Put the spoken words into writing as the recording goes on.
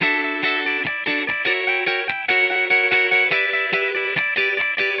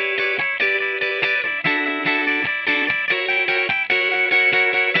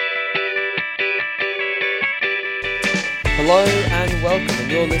welcome,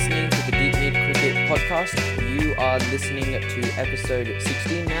 and you're listening to the Deep Mid Cricket Podcast. You are listening to episode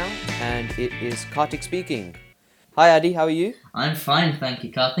 16 now, and it is Kartik speaking. Hi Adi, how are you? I'm fine, thank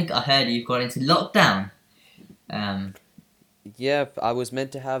you, Kartik. I heard you've got into lockdown. Yeah, I was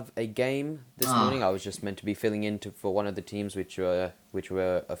meant to have a game this morning. I was just meant to be filling in for one of the teams, which were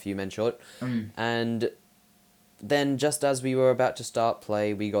a few men short. And then, just as we were about to start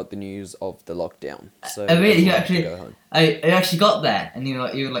play, we got the news of the lockdown. So really, you everyone had to actually, go home. you actually got there, and you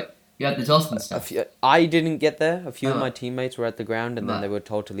had the toss and stuff. I didn't get there. A few of my teammates were at the ground, and then they were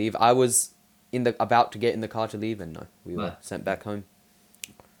told to leave. I was about to get in the car to leave, and no, we were sent back home.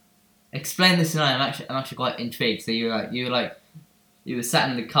 Explain this tonight. I'm actually quite intrigued. So you were sat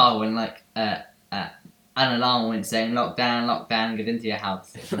in the car when an alarm went saying lockdown, get into your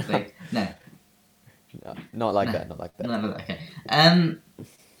house or something. No, not like that. No, okay.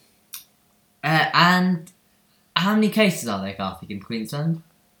 And how many cases are there, Kartik, in Queensland?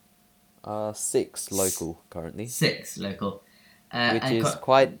 6 local currently. 6 local. Which is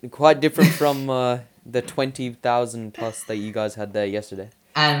quite different from the 20,000 plus that you guys had there yesterday.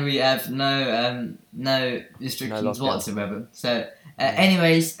 And we have no restrictions whatsoever. So,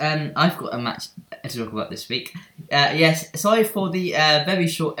 anyways, I've got a match to talk about this week. Yes, sorry for the very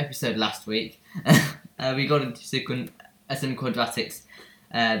short episode last week. We got into some quadratics,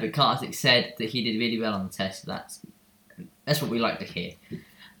 but Kartik said that he did really well on the test. So that's what we like to hear.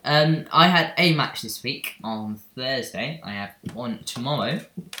 I had a match this week on Thursday. I have one tomorrow,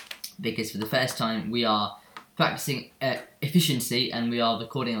 because for the first time we are practicing efficiency, and we are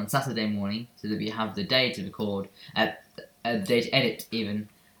recording on Saturday morning, so that we have the day to record, the day to edit even,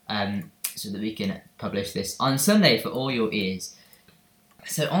 so that we can publish this on Sunday for all your ears.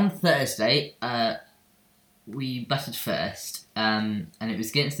 So on Thursday, we batted first, and it was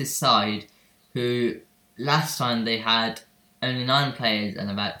against this side who last time they had only 9 players,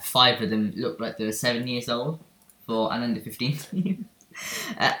 and about 5 of them looked like they were 7 years old for an under-15 team.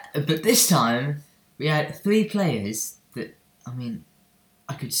 But this time, we had 3 players that,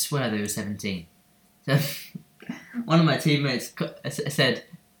 I could swear they were 17. So, one of my teammates said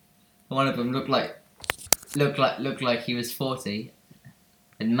one of them looked like he was 40,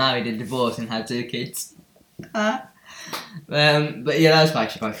 and married and divorced and had 2 kids. But yeah, that was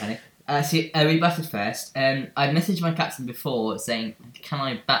actually quite funny. We batted first. I messaged my captain before saying, can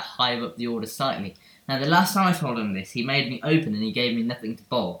I bat higher up the order slightly? Now, the last time I told him this, he made me open and he gave me nothing to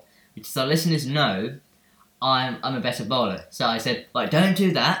bowl. Which, so listeners know, I'm a better bowler. So I said, don't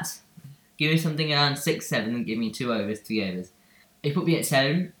do that. Give me something around 6-7 and give me 2 overs, 3 overs. He put me at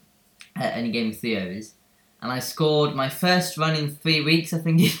 7 and he gave me 3 overs. And I scored my first run in 3 weeks, I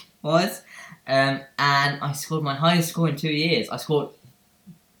think it was. And I scored my highest score in 2 years. I scored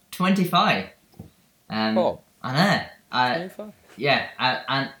 25. I know. 25? Yeah,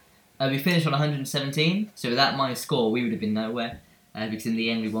 and we finished on 117. So without my score, we would have been nowhere. Because in the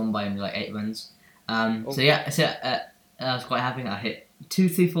end, we won by only 8 runs. So I was quite happy. I hit 2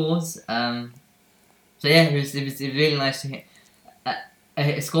 3-4s. So yeah, it was really nice to hit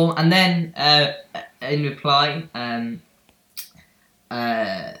a score. And then in reply,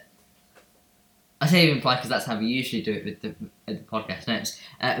 I say in reply because that's how we usually do it with the podcast notes.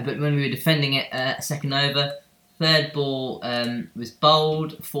 But when we were defending it, second over, 3rd ball was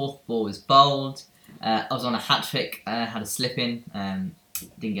bowled, 4th ball was bowled. I was on a hat trick, had a slip in,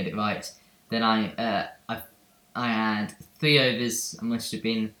 didn't get it right. Then I had 3 overs. I must have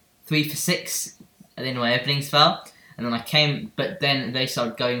been 3 for 6 in my opening spell, and then I came. But then they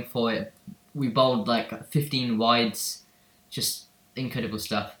started going for it. We bowled 15 wides, just incredible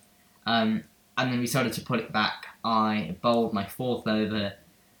stuff. And then we started to put it back. I bowled my 4th over,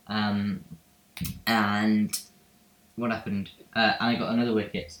 and what happened? I got another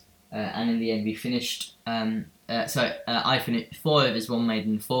wicket, and in the end we finished. I finished 4 overs, 1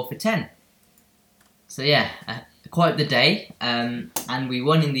 maiden, 4 for 10. So yeah, quite the day, and we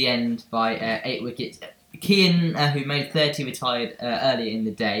won in the end by 8 wickets. Kean, who made 30, retired earlier in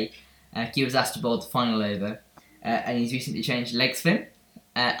the day. He was asked to bowl the final over, and he's recently changed leg spin,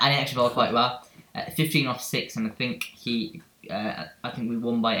 and he actually bowled quite well. 15 off 6, and I think we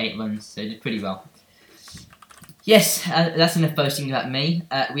won by 8 runs, so he did pretty well. Yes, that's enough boasting about me.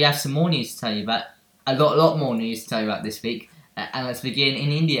 We have some more news to tell you about. A lot more news to tell you about this week. And let's begin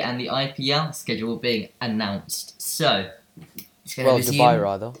in India and the IPL schedule being announced. So, it's going to resume. Dubai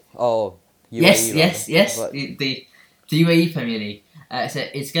rather. Oh, UAE Yes. The UAE Premier League. So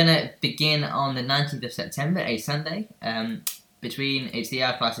it's going to begin on the 19th of September, a Sunday. It's the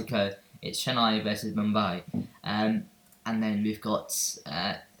El Clasico. It's Chennai versus Mumbai. And then we've got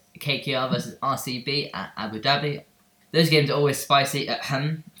KKR versus RCB at Abu Dhabi. those games are always spicy at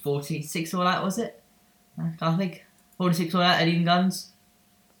 46 all out, was it? I think 46 all out at Eden Guns.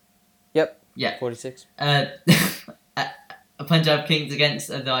 Yep. Yeah. 46. Punjab Kings against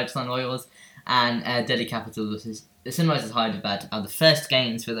the Rajasthan Royals, and Delhi Capitals versus the Sunrisers Hyderabad are the first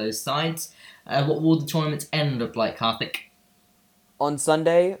games for those sides. What will the tournament's end look like, Karthik? On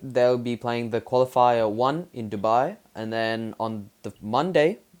Sunday, they'll be playing the Qualifier 1 in Dubai, and then on the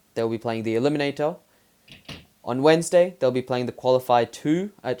Monday, they'll be playing the Eliminator. On Wednesday, they'll be playing the Qualifier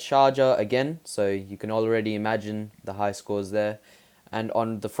 2 at Sharjah again, so you can already imagine the high scores there. And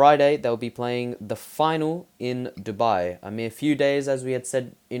on the Friday, they'll be playing the final in Dubai, a mere few days, as we had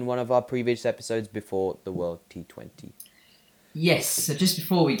said in one of our previous episodes, before the World T20. Yes, so just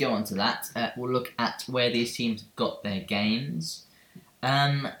before we go on to that, we'll look at where these teams have got their games.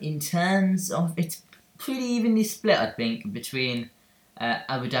 In terms of, it's pretty evenly split, I think, between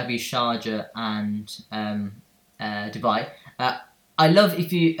Abu Dhabi, Sharjah, and Dubai. I love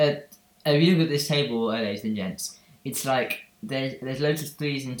if you look at this table, ladies and gents. It's like there's loads of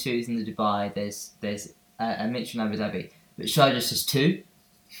 3s and 2s in the Dubai. There's a mixture in Abu Dhabi, but Sharjah's just 2.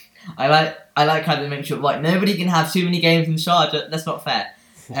 I like how they make sure nobody can have too many games in Sharjah. That's not fair.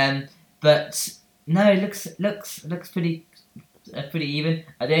 But no, it looks pretty even.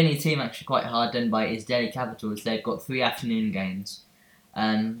 The only team actually quite hard done by is Delhi Capitals. They've got 3 afternoon games.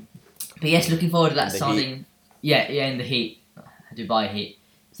 But yes, looking forward to that starting. Yeah, in the heat, Dubai heat.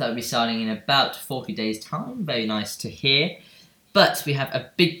 So that will be starting in about 40 days' time. Very nice to hear. But we have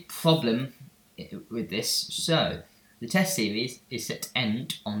a big problem with this. So the Test series is set to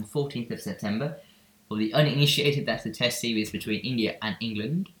end on 14th of September. For the uninitiated, that's the Test series between India and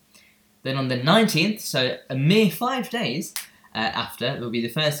England. Then on the 19th, so a mere 5 days after, will be the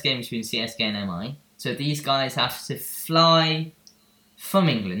first game between CSK and MI. So these guys have to fly from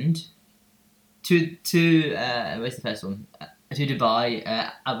England to where's the first one? To Dubai,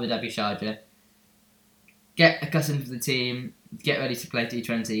 Abu Dhabi, Sharjah. Get accustomed to the team, get ready to play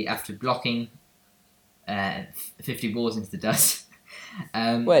T20 after blocking 50 balls into the dust.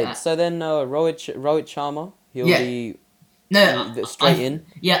 So then Rohit Sharma, he'll be straight in?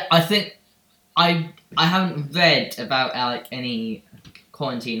 Yeah, I think I haven't read about any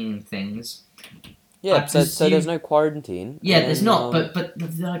quarantining things. Yeah, so there's no quarantine. Yeah, there's not, but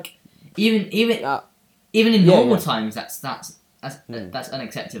like even in normal times that's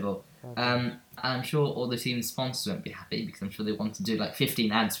unacceptable. Okay. I'm sure all the team sponsors won't be happy because I'm sure they want to do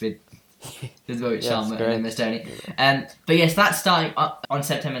 15 ads with Rohit Sharma and MS Dhoni. But yes, that's starting up on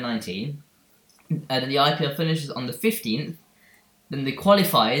September 19th. Then the IPL finishes on the 15th. Then the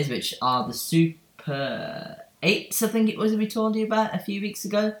qualifiers, which are the Super 8s, I think it was we told you about a few weeks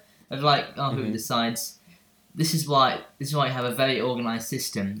ago, of who decides. This is why you have a very organised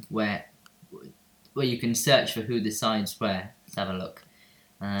system where you can search for who decides where. Let's have a look.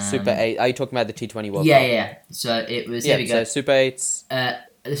 Super 8. Are you talking about the T20 World Cup? Yeah. So it was. Here we go. So Super 8s.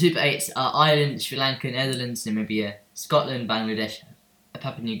 The Super 8s are Ireland, Sri Lanka, Netherlands, Namibia, Scotland, Bangladesh,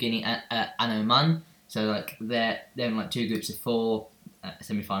 Papua New Guinea, and Oman. So they're in 2 groups of 4,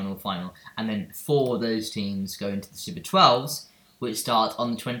 semi-final, final, and then 4 of those teams go into the Super 12s, which start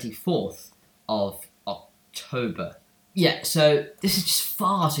on the 24th of October. Yeah, so this is just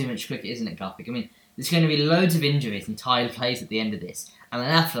far too much cricket, isn't it, Karthik? I mean, there's going to be loads of injuries and tired players at the end of this. And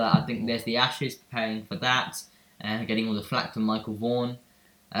then after that, I think there's the Ashes preparing for that, getting all the flack from Michael Vaughan.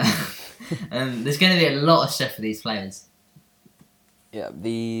 There's going to be a lot of stuff for these players. Yeah,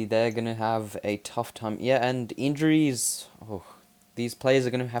 they're going to have a tough time. Yeah, and injuries. Oh, these players are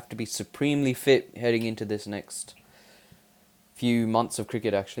going to have to be supremely fit heading into this next few months of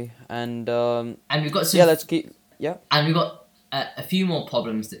cricket, actually. And we've got let's keep. Yeah. And we've got a few more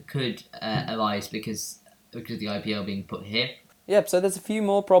problems that could arise because of the IPL being put here. Yep, so there's a few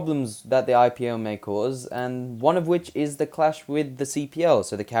more problems that the IPL may cause, and one of which is the clash with the CPL,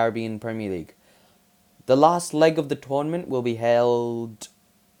 so the Caribbean Premier League. The last leg of the tournament will be held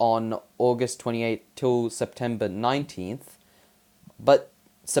on August 28th till September 19th, but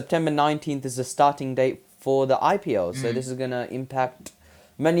September 19th is the starting date for the IPL, so this is going to impact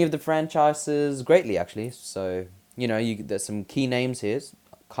many of the franchises greatly, actually. So, there's some key names here.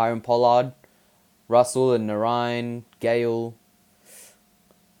 Kieron Pollard, Russell and Narayan, Gale.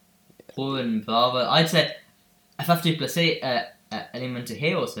 Paul and Barber. I'd say Faf du Plessis and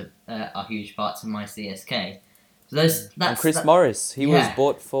Tahir also are huge parts of my CSK. So and Chris Morris, he was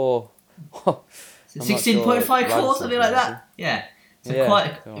bought for 16.5 crores, something like that. Yeah, so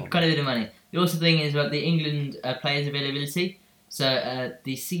quite a bit of money. The also thing is about the England players' availability. So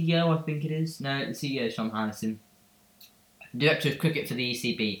the CEO, I think it is. No, the CEO is Sean Harrison. Director of Cricket for the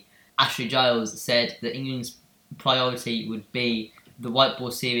ECB, Ashley Giles, said that England's priority would be the white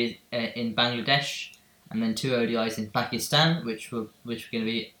ball series in Bangladesh, and then 2 ODIs in Pakistan, which were going to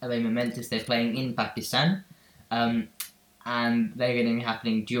be very momentous. They're playing in Pakistan, and they're going to be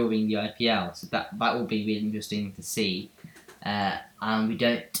happening during the IPL. So that will be really interesting to see. And we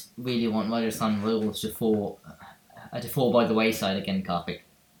don't really want Rajasthan Royals to fall by the wayside again, Karthik,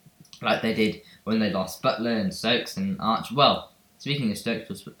 like they did when they lost Butler and Stokes and Arch. Well, speaking of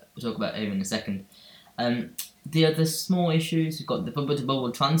Stokes, we'll talk about him in a second. The other small issues, we've got the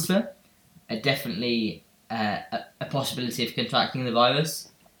bubble transfer, definitely a possibility of contracting the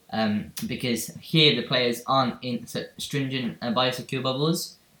virus, because here the players aren't in such stringent biosecure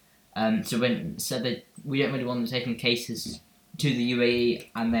bubbles, so that we don't really want them taking cases to the UAE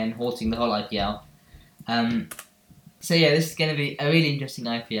and then halting the whole IPL. So yeah, this is going to be a really interesting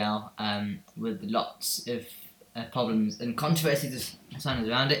IPL with lots of problems and controversies surrounding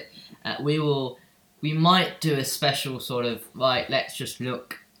around it. We might do a special sort of let's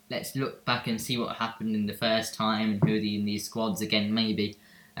look back and see what happened in the first time and who are in these squads again, maybe,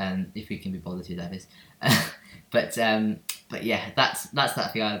 if we can be bothered to, that is. But yeah, that's that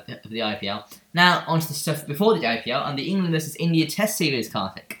for the IPL. Now onto the stuff before the IPL and the England versus India Test series,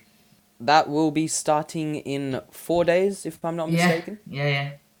 Karthik. That will be starting in 4 days, if I'm not mistaken.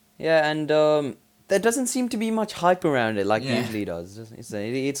 Yeah. Yeah, and there doesn't seem to be much hype around it like usually does.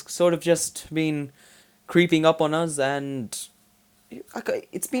 It's sort of just been creeping up on us, and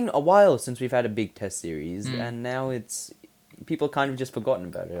it's been a while since we've had a big Test series, and now people kind of just forgotten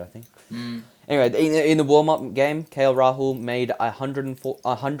about it, I think. Anyway, in the warm-up game, KL Rahul made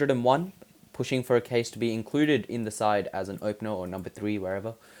 101, pushing for a case to be included in the side as an opener or number 3,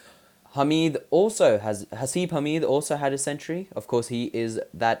 wherever. Hasib Hamid also had a century. Of course, he is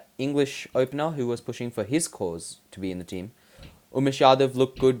that English opener who was pushing for his cause to be in the team. Umesh Yadav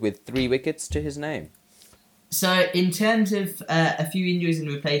looked good with 3 wickets to his name. So, in terms of a few injuries and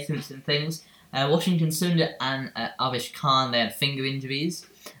replacements and things, Washington Sundar and Avish Khan, they had finger injuries.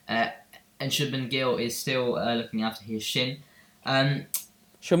 And Shubman Gill is still looking after his shin.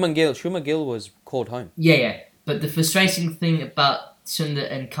 Shubman Gill was called home. Yeah. But the frustrating thing about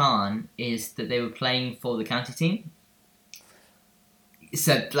Sundar and Khan is that they were playing for the county team.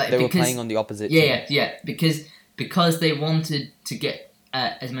 So they were playing on the opposite team. Yeah, because they wanted to get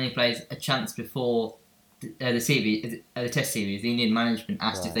as many players a chance before the Test series. The Indian management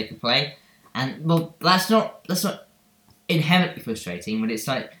asked if they could play, and well, that's not inherently frustrating, but it's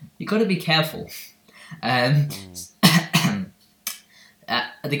like you got to be careful.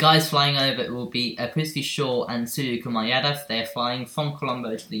 The guys flying over will be Prithvi Shaw and Surya Kumar Yadav. They're flying from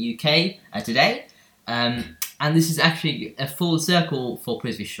Colombo to the UK today. And this is actually a full circle for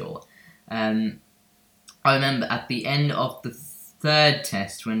Prithvi Shaw. I remember at the end of the 3rd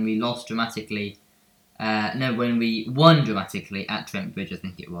test when we lost dramatically, when we won dramatically at Trent Bridge, I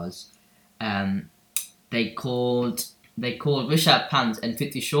think it was, they called Rishabh Pant and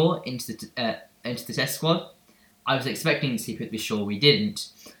Prithvi Shaw into the test squad. I was expecting to see Prithvi Shaw, we didn't,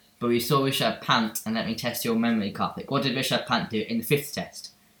 but we saw Rishabh Pant, and let me test your memory, Karthik. What did Rishabh Pant do in the 5th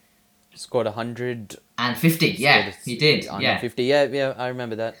test? Scored 150. Yeah, he did. 150. Yeah, I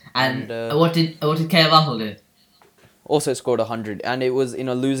remember that. And what did KL Rahul do? Also scored 100, and it was in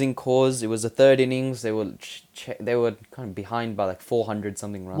a losing cause. It was the 3rd innings. They were kind of behind by like 400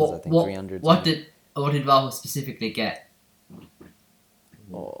 something runs. I think 300. What did Rahul specifically get?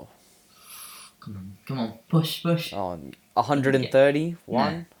 Oh. Come on, push. Oh, 130?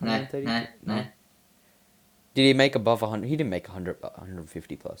 No. Did he make above 100? He didn't make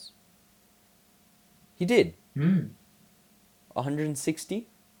 150 plus. He did. 160?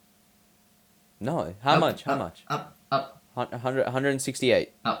 No. How much? Up.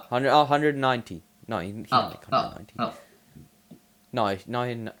 168. Up. 190. No, he didn't make 190. Up. No. He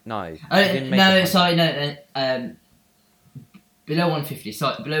didn't make sorry. Below 150,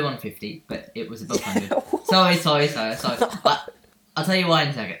 below 150, but it was above 100. sorry. I'll tell you why in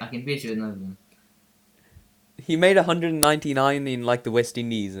a second. I can beat you with another one. He made 199 in like the West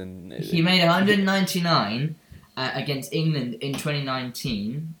Indies, and he made 199 against England in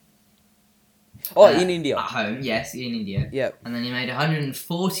 2019. In India. At home, yes, in India. Yeah. And then he made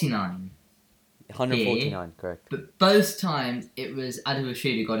 149. 149, correct. But both times it was Adil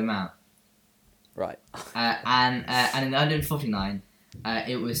Rashid who got him out. Right. And in the 149,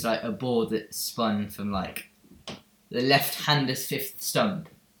 it was like a ball that spun from like the left-hander's 5th stump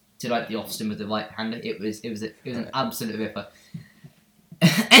to like the off stump of the right-hander. It was an absolute ripper.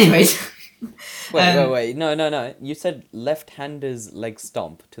 Anyways. Wait. No. You said left-hander's leg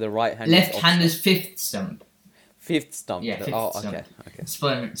stump to the right-hander's left-hander's 5th stump. 5th stump. Yeah, 5th stump. Okay.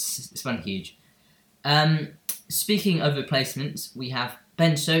 Spun huge. speaking of replacements, we have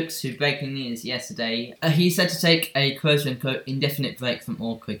Ben Stokes, who breaking news yesterday. He's said to take a quote-unquote indefinite break from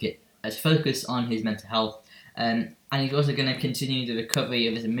all cricket to focus on his mental health. And he's also going to continue the recovery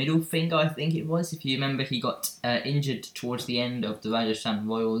of his middle finger, I think it was. If you remember, he got injured towards the end of the Rajasthan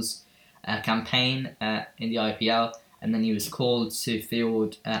Royals campaign in the IPL, and then he was called to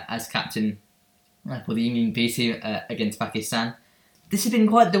field as captain for the Indian B team against Pakistan. This has been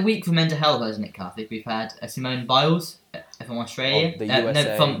quite the week for mental health, hasn't it, Karthik? We've had Simone Biles from Australia. The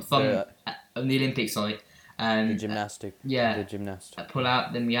USA. From the Olympics, sorry. The gymnastic. Yeah. The gymnast. Pull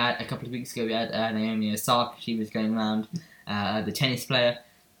out. Then we had, a couple of weeks ago, we had Naomi Osaka. She was going around. The tennis player.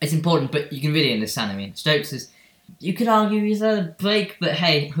 It's important, but you can really understand. I mean, Stokes is... You could argue he's a break, but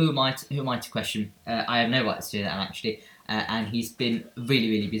hey, who am I to question? I have no right to do that, actually. And he's been a really,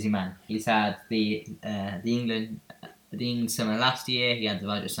 really busy man. He's had the England summer last year. He had the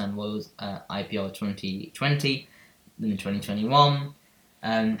Rajasthan Royals IPL 2020, then 2021.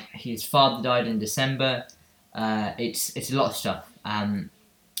 His father died in December. It's a lot of stuff. And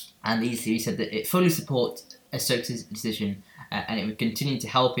he said that it fully supports Stokes' decision, and it would continue to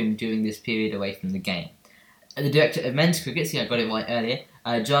help him during this period away from the game. The director of men's cricket, see I got it right earlier,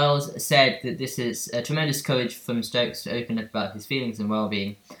 Giles said that this is tremendous courage from Stokes to open up about his feelings and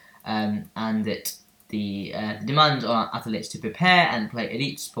well-being, and that the demands on athletes to prepare and play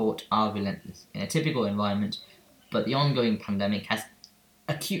elite sport are relentless in a typical environment, but the ongoing pandemic has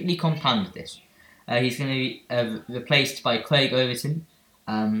acutely compounded this. He's going to be replaced by Craig Overton.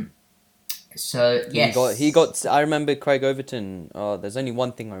 So yes, he got. I remember Craig Overton. Oh, there's only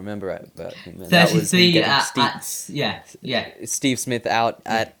one thing I remember about him. 33 Steve Smith out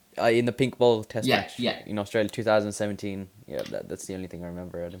at in the Pink Ball Test match Yeah. in Australia 2017. Yeah, that's the only thing I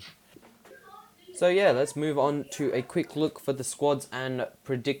remember at him. So yeah, let's move on to a quick look for the squads and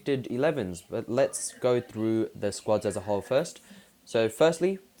predicted 11s. But let's go through the squads as a whole first. So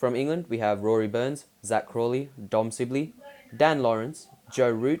firstly, from England, we have Rory Burns, Zach Crawley, Dom Sibley, Dan Lawrence, Joe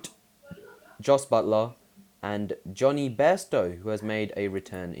Root, Jos Buttler, and Johnny Bairstow, who has made a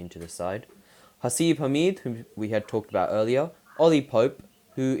return into the side. Hasib Hamid, whom we had talked about earlier. Ollie Pope,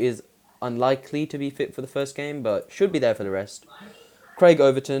 who is unlikely to be fit for the first game, but should be there for the rest. Craig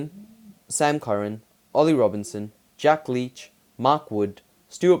Overton, Sam Curran, Ollie Robinson, Jack Leach, Mark Wood,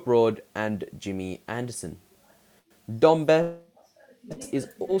 Stuart Broad, and Jimmy Anderson. Dom Best is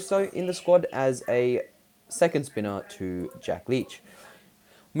also in the squad as a second spinner to Jack Leach.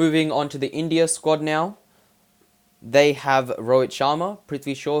 Moving on to the India squad now. They have Rohit Sharma,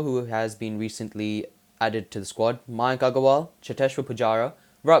 Prithvi Shaw, who has been recently added to the squad, Mayank Agarwal, Cheteshwar Pujara,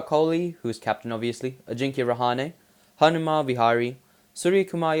 Virat Kohli, who is captain obviously, Ajinkya Rahane, Hanuma Vihari, Surya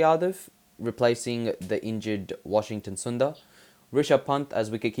Kumar Yadav, replacing the injured Washington Sundar, Rishabh Pant as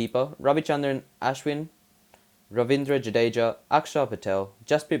wicketkeeper, Ravichandran Ashwin, Ravindra Jadeja, Akshar Patel,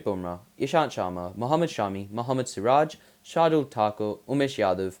 Jasprit Bumrah, Ishant Sharma, Mohammad Shami, Mohammad Siraj, Shardul Thakur, Umesh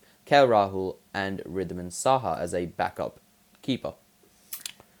Yadav, KL Rahul, and Ridhaman Saha as a backup keeper.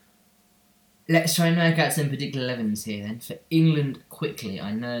 Let's try and work out some predicted 11s here then. For England, quickly,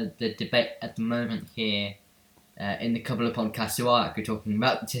 I know the debate at the moment here in the couple of podcasts who are actually talking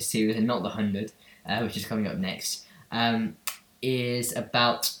about the Test series and not the 100, which is coming up next, is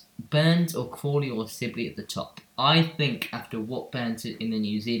about Burns or Crawley or Sibley at the top. I think after what Burns did in the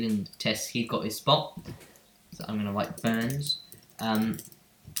New Zealand Test, he got his spot. So I'm going to write Burns. And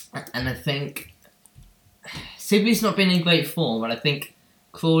I think Sibley's not been in great form, but I think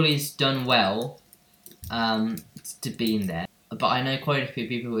Crawley's done well to be in there. But I know quite a few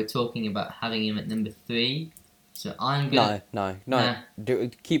people who are talking about having him at number 3. So I'm going to... No.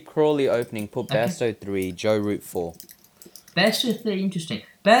 Keep Crawley opening, put Bairstow 3, Joe Root 4. Bairstow 3, interesting.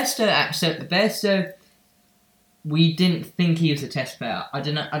 Bairstow, we didn't think he was a Test player. I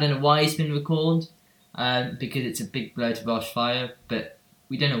don't know why he's been recalled, because it's a big blow to Welsh Fire, but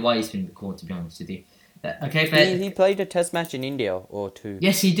we don't know why he's been recalled, to be honest with you. Okay, he played a Test match in India or 2.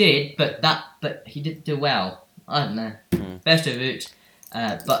 Yes, he did, but he didn't do well. I don't know. Bairstow, Root,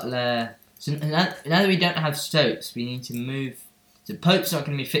 Butler. So now that we don't have Stokes, we need to move. So Pope's not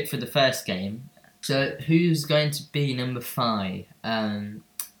going to be fit for the first game. So who's going to be number 5? Are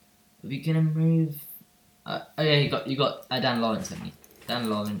we going to move? You got Dan Lawrence, haven't you?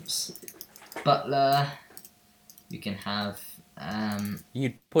 Dan Lawrence, Butler. You can have.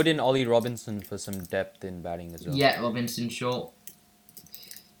 You'd put in Ollie Robinson for some depth in batting as well. Yeah, Robinson short.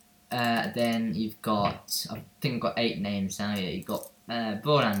 Then you've got. I think we've got 8 names now. Yeah, you've got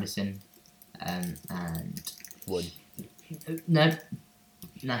Broad Anderson, and Wood. No.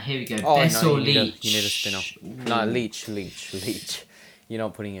 Now here we go. Oh, Bess no, or Leach? You need a spinner. No, Leach. You're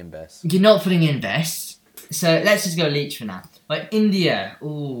not putting in Bess. You're not putting in Bess. So let's just go Leach for now. But India,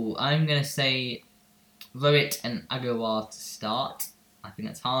 I'm gonna say Rohit and Agarwal to start. I think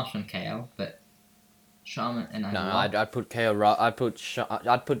that's harsh on KL, but Sharma and Agarwal. No, I'd put I'd put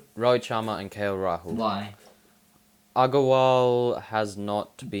Rohit Sharma and KL Rahul. Why? Agarwal has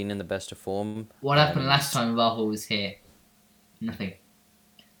not been in the best of form. What happened last time Rahul was here? Nothing.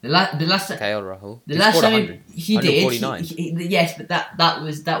 The last KL Rahul. The last time he did. Yes, but that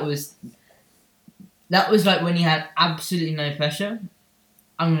was like when he had absolutely no pressure.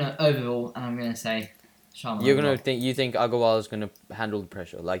 I'm gonna say Sharma. You think Agarwal is gonna handle the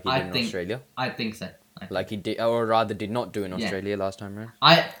pressure like he did in Australia? I think so. Like he did, or rather did not do in Australia last time round.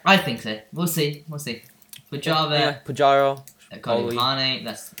 I think so. We'll see. Pujara. Pujara. Rahane.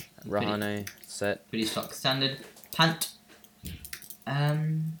 That's Rahane set. Pretty stock standard. Pant.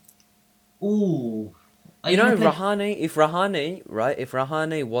 Rahane, if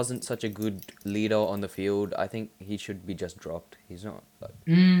Rahane wasn't such a good leader on the field, I think he should be just dropped. He's not.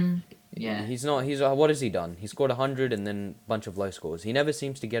 Yeah. He's not. What has he done? He scored 100 and then a bunch of low scores. He never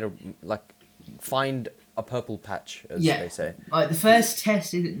seems to get find a purple patch, as they say. The first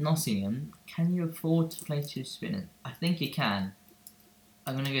test is at Nottingham. Can you afford to play 2 spinners? I think you can.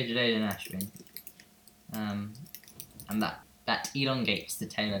 I'm gonna go Jaded and Ashwin. And that elongates the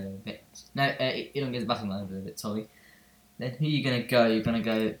tail a little bit. No, it elongates the batting line a little bit, sorry. Then who are you going to go? You're going to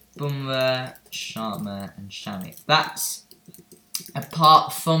go Bumrah, Sharma and Shami. That's,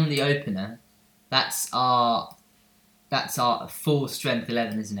 apart from the opener, that's our full strength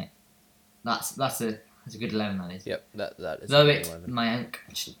 11, isn't it? That's a good 11, that is. Yep, that is Rohit, Mayank,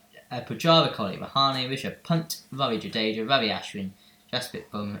 Pujara, Kohli, Rahane, Rishabh Pant, Ravi Jadeja, Ravi Ashwin, Jasprit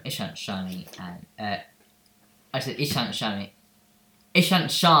Bumrah, Ishant Shami and... I said Ishant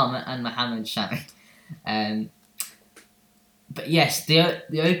Sharma and Mohammad Shami. But yes, the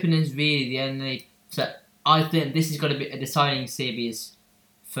opener is really the only. So I think this is going to be a deciding series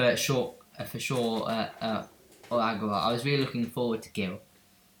for sure. Or Agarwal. I was really looking forward to Gill,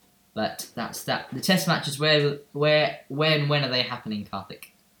 but that's that. The test matches when are they happening,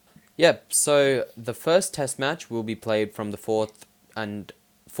 Karthik? Yep. So the first test match will be played from the 4th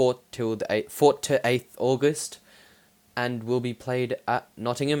to 8th August, and will be played at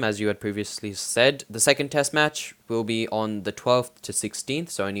Nottingham, as you had previously said. The second test match will be on the 12th to 16th,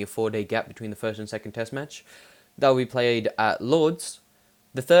 so only a 4-day gap between the first and second test match. That will be played at Lord's.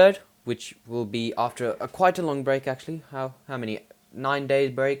 The third, which will be after quite a long break actually, how many? 9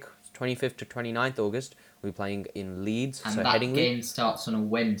 days break, 25th to 29th August, we'll be playing in Leeds. And so that game starts on a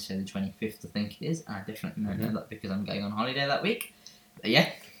Wednesday, the 25th, I think it is. I definitely know that because I'm going on holiday that week. But yeah.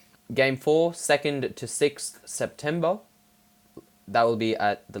 Game 4, 2nd to 6th September. That will be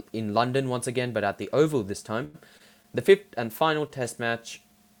in London once again, but at the Oval this time. The 5th and final test match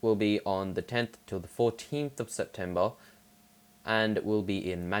will be on the 10th till the 14th of September, and will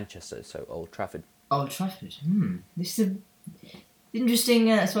be in Manchester, so Old Trafford. Old Trafford. This is an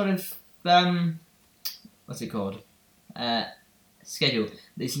interesting sort of what's it called? Schedule.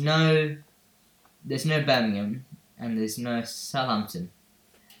 There's no Birmingham and there's no Southampton.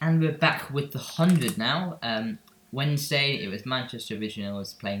 And we're back with the 100 now. Wednesday, it was Manchester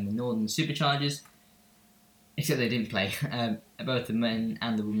Originals playing the Northern Superchargers. Except they didn't play. Both the men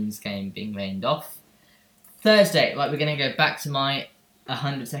and the women's game being rained off. Thursday, we're going to go back to my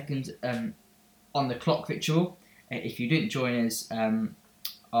 100 seconds on the clock ritual. If you didn't join us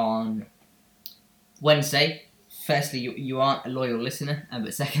on Wednesday, firstly, you aren't a loyal listener.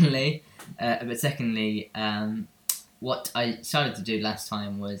 But secondly, what I started to do last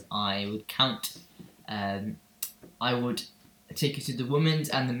time was I would count. I would take you to the women's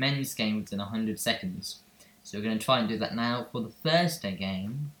and the men's game within 100 seconds. So we're going to try and do that now for the Thursday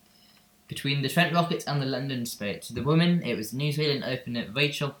game between the Trent Rockets and the London Spirit. To the women, it was New Zealand opener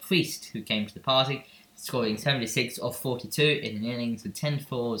Rachel Priest who came to the party, scoring 76 off 42 in an innings with 10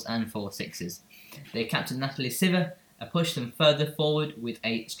 fours and 4 sixes. Their captain Natalie Siver pushed them further forward with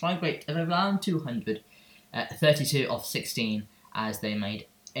a strike rate of around 200, 32 off 16, as they made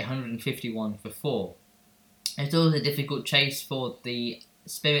 151 for 4. It was a difficult chase for the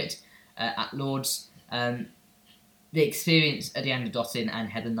Spirit at Lord's. The experienced Adiana Dottin and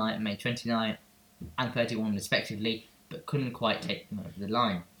Heather Knight made 29 and 31 respectively, but couldn't quite take them over the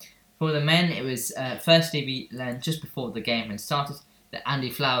line. For the men, it was firstly we learned just before the game had started that Andy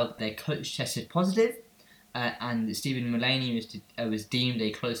Flower, their coach, tested positive, and Stephen Mulaney was deemed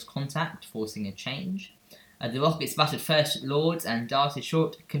a close contact, forcing a change. The Rockets batted first at Lords, and Darcy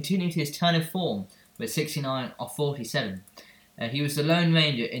Short continued his turn of form with 69 off 47. He was the Lone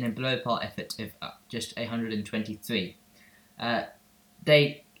Ranger in a below par effort of just 123.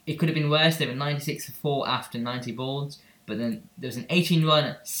 They It could have been worse. They were 96 for 4 after 90 balls, but then there was an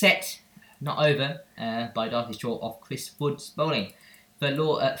 18-run set, not over, by Darcy Short off Chris Wood's bowling. For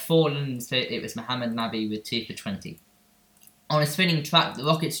London Spirit, it was Mohammad Nabi with 2 for 20. On a spinning track, the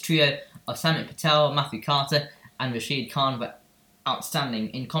Rockets trio of Samit Patel, Matthew Carter, and Rashid Khan were outstanding.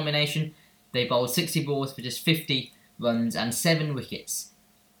 In combination, they bowled 60 balls for just 50 runs and 7 wickets.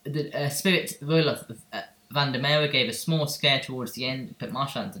 The Spirit roller Van der Merwe gave a small scare towards the end, but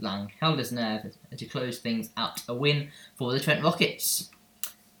Marshall Lang held his nerve to close things out. A win for the Trent Rockets.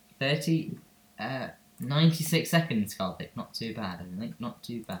 96 seconds, Karthik. Not too bad, I think. Not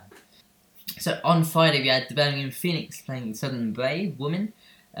too bad. So on Friday we had the Birmingham Phoenix playing Southern Brave women.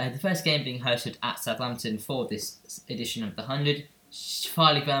 The first game being hosted at Southampton for this edition of the 100.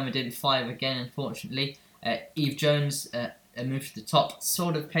 Farley Verma didn't fire again, unfortunately. Eve Jones moved to the top,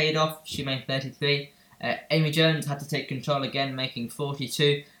 sort of paid off. She made 33. Amy Jones had to take control again, making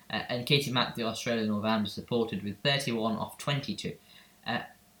 42. And Katie Mack, the Australian all-rounder, supported with 31 off 22.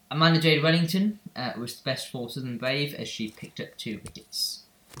 Amanda Jade Wellington was the best for Southern Brave as she picked up 2 wickets.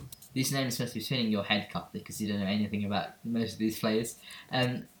 These names must be spinning your head, Cup, because you don't know anything about most of these players.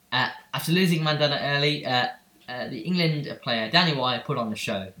 After losing Mandana early, the England player Danny Wire put on the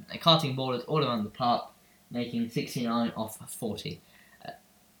show, carting ballers all around the park, making 69 off 40.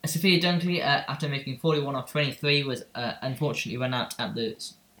 Sophia Dunkley, after making 41 off 23, was unfortunately run out at the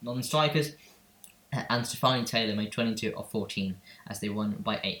non-strikers, and Stefani Taylor made 22 off 14 as they won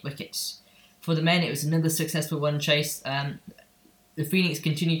by 8 wickets. For the men, it was another successful run chase. The Phoenix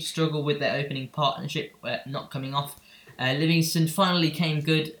continued to struggle with their opening partnership, not coming off. Livingston finally came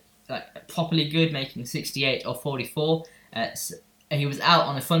good, properly good, making 68 off 44. He was out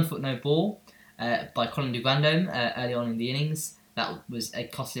on a front foot no ball by Colin de Grandhomme early on in the innings. That was a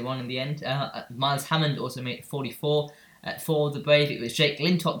costly one in the end. Miles Hammond also made 44. For the Brave, it was Jake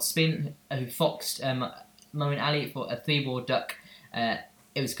Lintop's spin who foxed Moeen Ali for a 3-ball duck.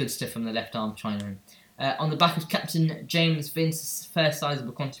 It was good stuff from the left arm Chinaman. On the back of captain James Vince's first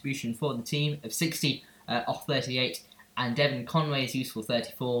sizable contribution for the team of 60 off 38, and Devon Conway's useful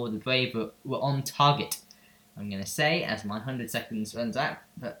 34, the Brave were on target. I'm going to say as my 100 seconds runs out,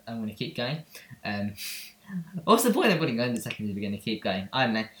 but I'm going to keep going. What's the point of putting 100 seconds if you're going to keep going? I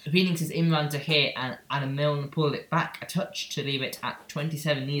don't know. Phoenix's Imran Tahir and Anna Milne pulled it back a touch to leave it at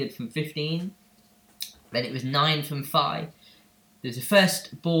 27 needed from 15. Then it was 9 from 5. There was a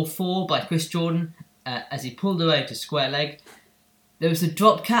first ball 4 by Chris Jordan as he pulled away to square leg. There was a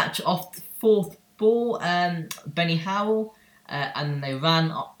drop catch off the 4th ball, Benny Howell, and then they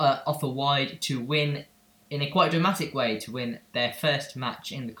ran off a wide to win in a quite dramatic way to win their first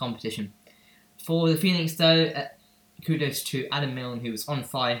match in the competition. For the Phoenix, though, kudos to Adam Milne, who was on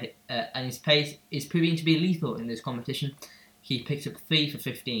fire, and his pace is proving to be lethal in this competition. He picked up 3 for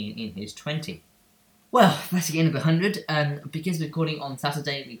 15 in his 20. Well, that's the end of the 100. Because we're recording on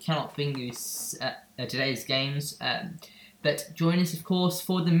Saturday, we cannot bring you today's games. But join us, of course,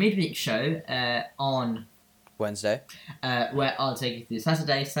 for the midweek show on Wednesday, where I'll take you through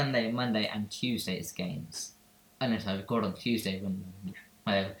Saturday, Sunday, Monday, and Tuesday's games. Unless I record on Tuesday when.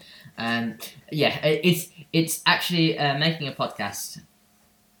 Whatever. It's actually making a podcast.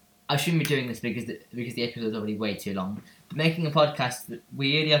 I shouldn't be doing this because the episode is already way too long. But making a podcast,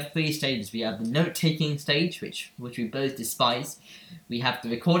 we really have 3 stages. We have the note-taking stage, which we both despise. We have the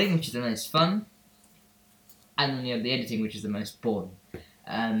recording, which is the most fun, and then we have the editing, which is the most boring.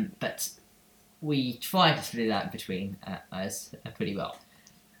 But we try to split that between us pretty well.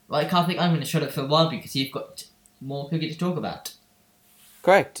 Right, Karthik, I'm going to shut up for a while because you've got more cricket to talk about.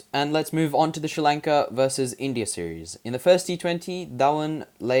 Correct, and let's move on to the Sri Lanka versus India series. In the first T20, Dhawan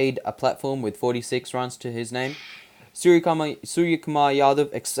laid a platform with 46 runs to his name. Suryakumar Yadav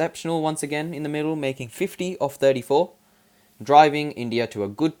exceptional once again in the middle, making 50 off 34, driving India to a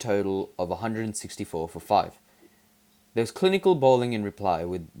good total of 164 for 5. There was clinical bowling in reply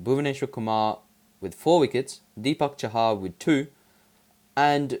with Bhuvaneshwar Kumar with 4 wickets, Deepak Chahar with 2,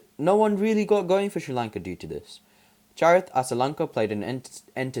 and no one really got going for Sri Lanka due to this. Charith Asalanka played an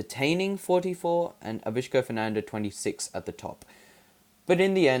entertaining 44 and Avishka Fernando 26 at the top. But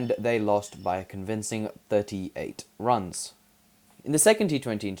in the end, they lost by a convincing 38 runs. In the second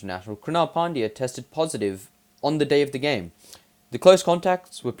T20 international, Krunal Pandya tested positive on the day of the game. The close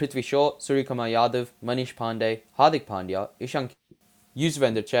contacts were Prithvi Shaw, Suryakumar Yadav, Manish Pandey, Hardik Pandya, Ishan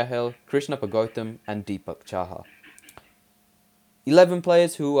Yuzvendra Chahal, Krishnappa Gautam and Deepak Chahar. 11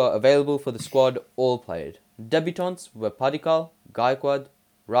 players who were available for the squad all played. Debutants were Padikal, Gaikwad,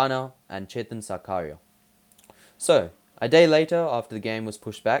 Rana and Chetan Sakaria. So, a day later, after the game was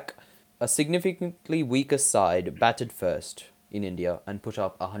pushed back, a significantly weaker side batted first, in India and put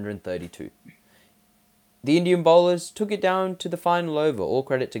up 132. The Indian bowlers took it down to the final over, all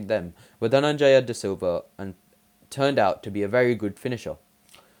credit to them, with Dhananjaya de Silva and turned out to be a very good finisher.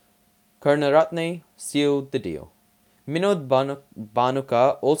 Karunaratne sealed the deal. Minod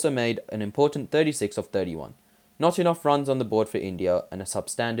Bhanuka also made an important 36 of 31. Not enough runs on the board for India and a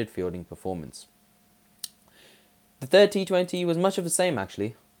substandard fielding performance. The third T20 was much of the same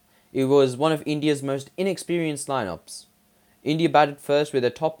actually. It was one of India's most inexperienced lineups. India batted first with their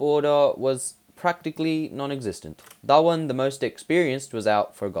top order was practically non-existent. Dhawan, the most experienced, was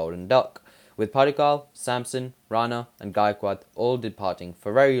out for a golden duck, with Padikkal, Samson, Rana and Gaikwad all departing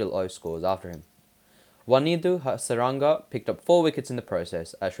for very low scores after him. Wanindu Hasaranga picked up 4 wickets in the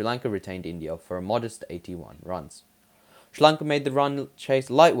process as Sri Lanka retained India for a modest 81 runs. Sri Lanka made the run chase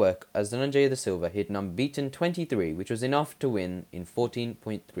light work as Dhananjaya de Silva hit an unbeaten 23, which was enough to win in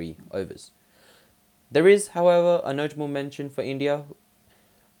 14.3 overs. There is, however, a notable mention for India.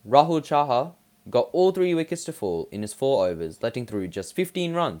 Rahul Chahar got all 3 wickets to fall in his 4 overs, letting through just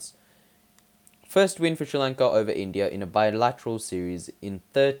 15 runs. First win for Sri Lanka over India in a bilateral series in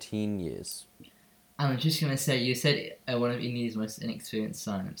 13 years. I was just going to say, you said one of India's most inexperienced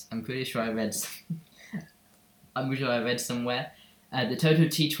lineups. I'm pretty sure I read somewhere the total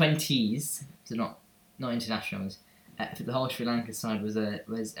T20s, so not internationals, for the whole Sri Lanka side was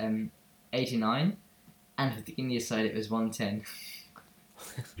 89, and for the India side it was 110.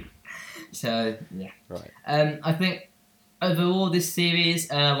 So yeah, right. I think overall this series,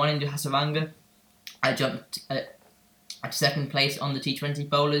 Wanindu Hasaranga, I jumped at second place on the T20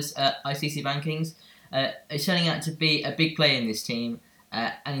 bowlers ICC rankings. He's turning out to be a big player in this team,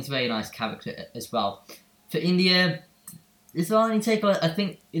 and he's a very nice character as well. For India, it's only take. I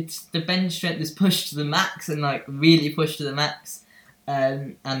think it's the bench strength is pushed to the max and really pushed to the max.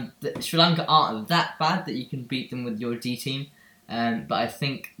 And Sri Lanka aren't that bad that you can beat them with your D team. But I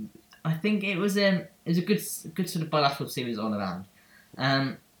think it was a good sort of bilateral series all around.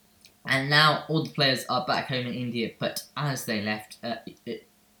 And now all the players are back home in India, but as they left,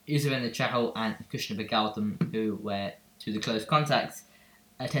 Yuzvendra Chahal and Krishna Gautam, who were to the close contacts,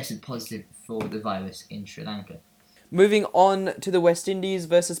 tested positive for the virus in Sri Lanka. Moving on to the West Indies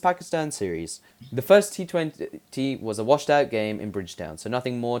versus Pakistan series. The first T20 was a washed out game in Bridgetown, so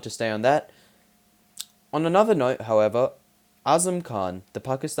nothing more to say on that. On another note, however, Azam Khan, the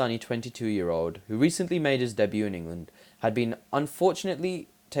Pakistani 22-year-old who recently made his debut in England, had been unfortunately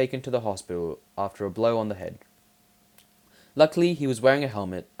taken to the hospital after a blow on the head. Luckily, he was wearing a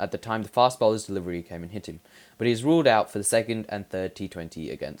helmet at the time the fast bowler's delivery came and hit him, but he is ruled out for the second and third T20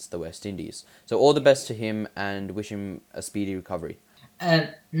 against the West Indies. So all the best to him and wish him a speedy recovery.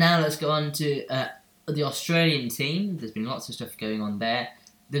 Now let's go on to the Australian team. There's been lots of stuff going on there.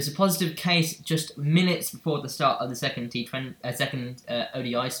 There's a positive case just minutes before the start of the second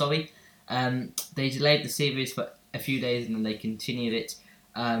ODI. They delayed the series for a few days and then they continued it.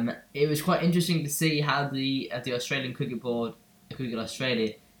 It was quite interesting to see how the Australian Cricket Board, Cricket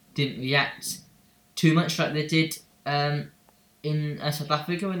Australia, didn't react too much like they did in South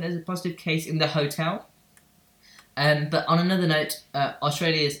Africa when there's a positive case in the hotel. But on another note,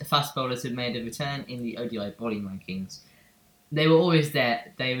 Australia's fast bowlers have made a return in the ODI bowling rankings. They were always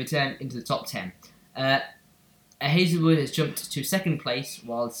there. They returned into the top 10. Hazelwood has jumped to second place,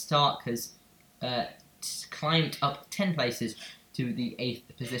 while Stark has climbed up 10 places to the 8th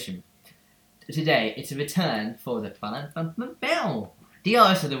position. Today, it's a return for the Planet Bell.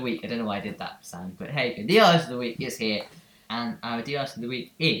 DRS of the week. I don't know why I did that sound, but hey, the DRS of the week is here. And our DRS of the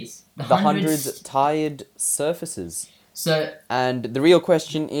week is the 100 tired surfaces. So, and the real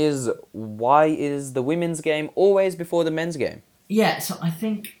question is, why is the women's game always before the men's game? Yeah, so I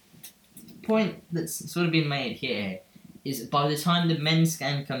think the point that's sort of been made here is by the time the men's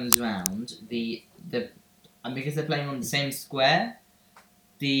game comes around, and because they're playing on the same square,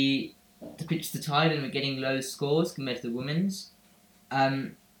 the pitches are tired and we're getting low scores compared to the women's.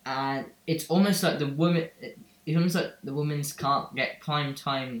 And it's almost like the women's can't get prime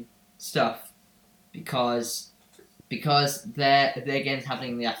time stuff because their game's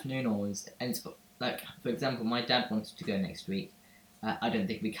happening in the afternoon always. And it's like, for example, my dad wanted to go next week. I don't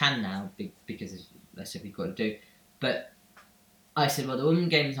think we can now because that's stuff we've got to do. But I said, well, the women's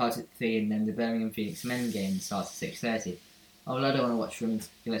game starts at 3 and then the Birmingham Phoenix men's game starts at 6:30. Oh, well, I don't want to watch women's.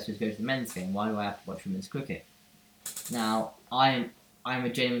 Let's just go to the men's game. Why do I have to watch women's cricket? Now, I'm a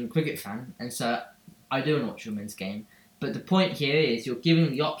genuine cricket fan, and so I do want to watch women's game. But the point here is you're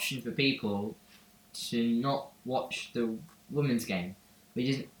giving the option for people to not watch the women's game,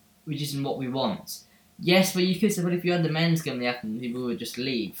 which isn't what we want. Yes, but you could say, well, if you had the men's game in the afternoon, people would just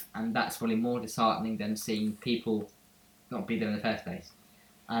leave, and that's probably more disheartening than seeing people not be there in the first place.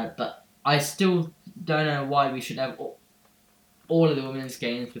 But I still don't know why we should have all of the women's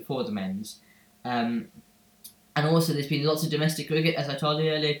games before the men's. And also, there's been lots of domestic cricket, as I told you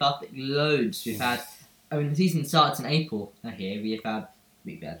earlier, loads. We've had, the season starts in April here. We've had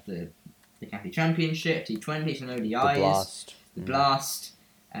the County Championship, T20s and ODIs. The Blast.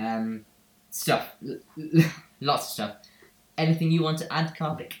 Stuff. Lots of stuff. Anything you want to add,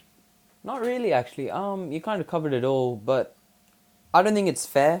 Karthik? Not really, actually. You kind of covered it all, but I don't think it's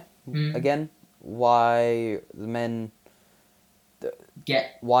fair, again, why the men...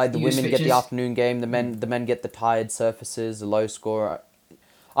 why the women get the afternoon game, the men get the tired surfaces, the low score.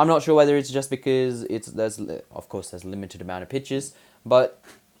 I'm not sure whether it's just because there's a limited amount of pitches, but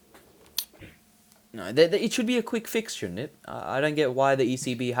no, it should be a quick fix, shouldn't it? I don't get why the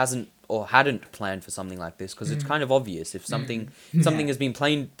ECB hasn't or hadn't planned for something like this, because it's kind of obvious. If something has been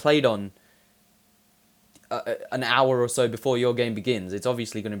played on an hour or so before your game begins, it's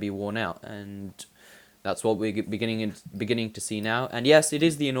obviously going to be worn out, and that's what we're beginning to see now. And yes, it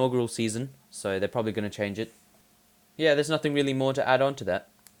is the inaugural season, so they're probably going to change it. Yeah, there's nothing really more to add on to that.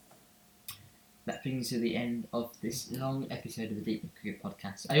 That brings to the end of this long episode of the Deep Cricket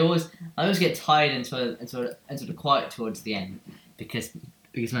Podcast. I always get tired and sort of quiet towards the end because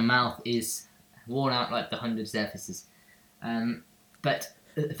my mouth is worn out like the 100 surfaces. But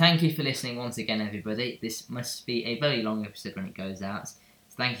thank you for listening once again, everybody. This must be a very long episode when it goes out. So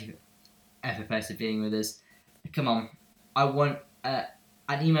thank you for persevering with us. Come on, I want an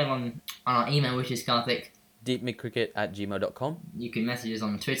email on our email, which is Karthik. deepmidcricket@gmail.com. You can message us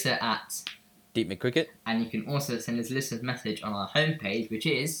on Twitter at deepmidcricket. And you can also send us a listener's message on our homepage, which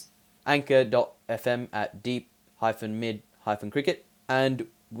is anchor.fm/deep-mid-cricket. And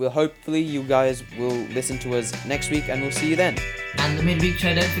hopefully you guys will listen to us next week, and we'll see you then. And the midweek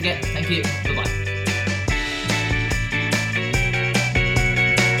show, don't forget. Thank you. Bye-bye.